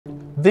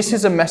This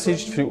is a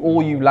message to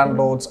all you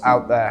landlords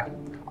out there.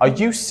 Are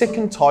you sick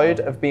and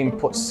tired of being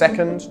put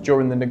second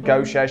during the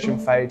negotiation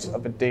phase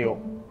of a deal?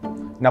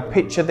 Now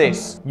picture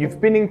this, you've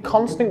been in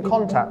constant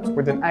contact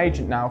with an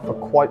agent now for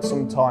quite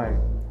some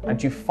time,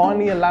 and you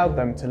finally allowed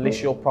them to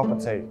list your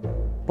property.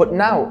 But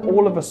now,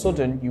 all of a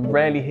sudden, you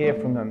rarely hear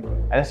from them,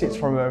 unless it's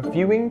from a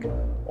viewing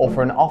or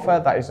for an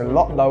offer that is a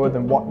lot lower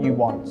than what you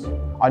want.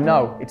 I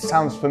know, it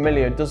sounds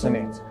familiar, doesn't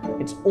it?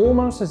 It's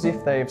almost as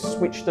if they have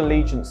switched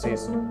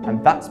allegiances,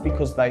 and that's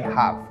because they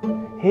have.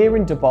 Here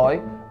in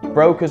Dubai,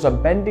 brokers are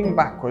bending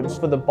backwards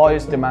for the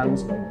buyer's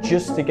demands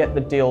just to get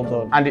the deal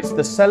done. And it's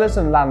the sellers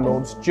and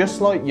landlords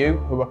just like you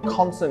who are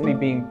constantly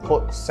being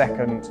put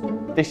second.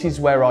 This is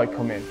where I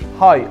come in.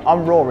 Hi,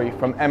 I'm Rory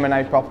from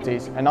M&A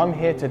Properties, and I'm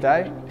here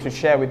today to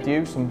share with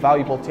you some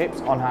valuable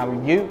tips on how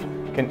you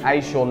can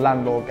ace your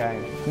landlord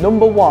game.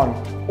 Number one,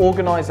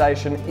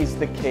 organisation is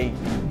the key.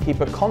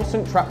 Keep a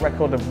constant track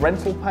record of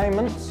rental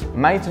payments,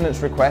 maintenance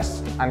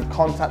requests and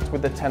contact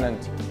with the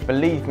tenant.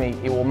 Believe me,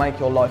 it will make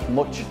your life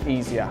much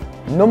easier.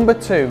 Number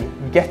two,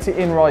 get it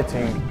in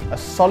writing. A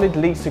solid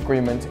lease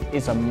agreement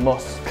is a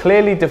must.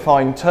 Clearly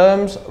define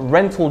terms,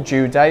 rental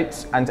due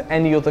dates and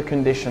any other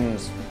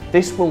conditions.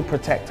 This will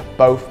protect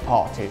both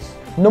parties.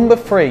 Number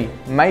three,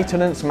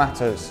 maintenance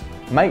matters.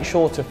 Make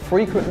sure to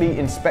frequently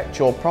inspect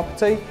your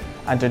property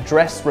and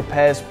address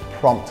repairs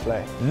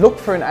promptly. Look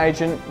for an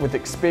agent with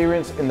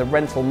experience in the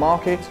rental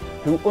market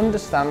who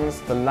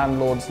understands the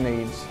landlord's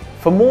needs.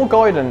 For more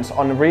guidance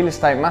on real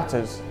estate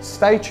matters,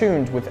 stay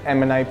tuned with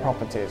M&A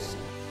Properties.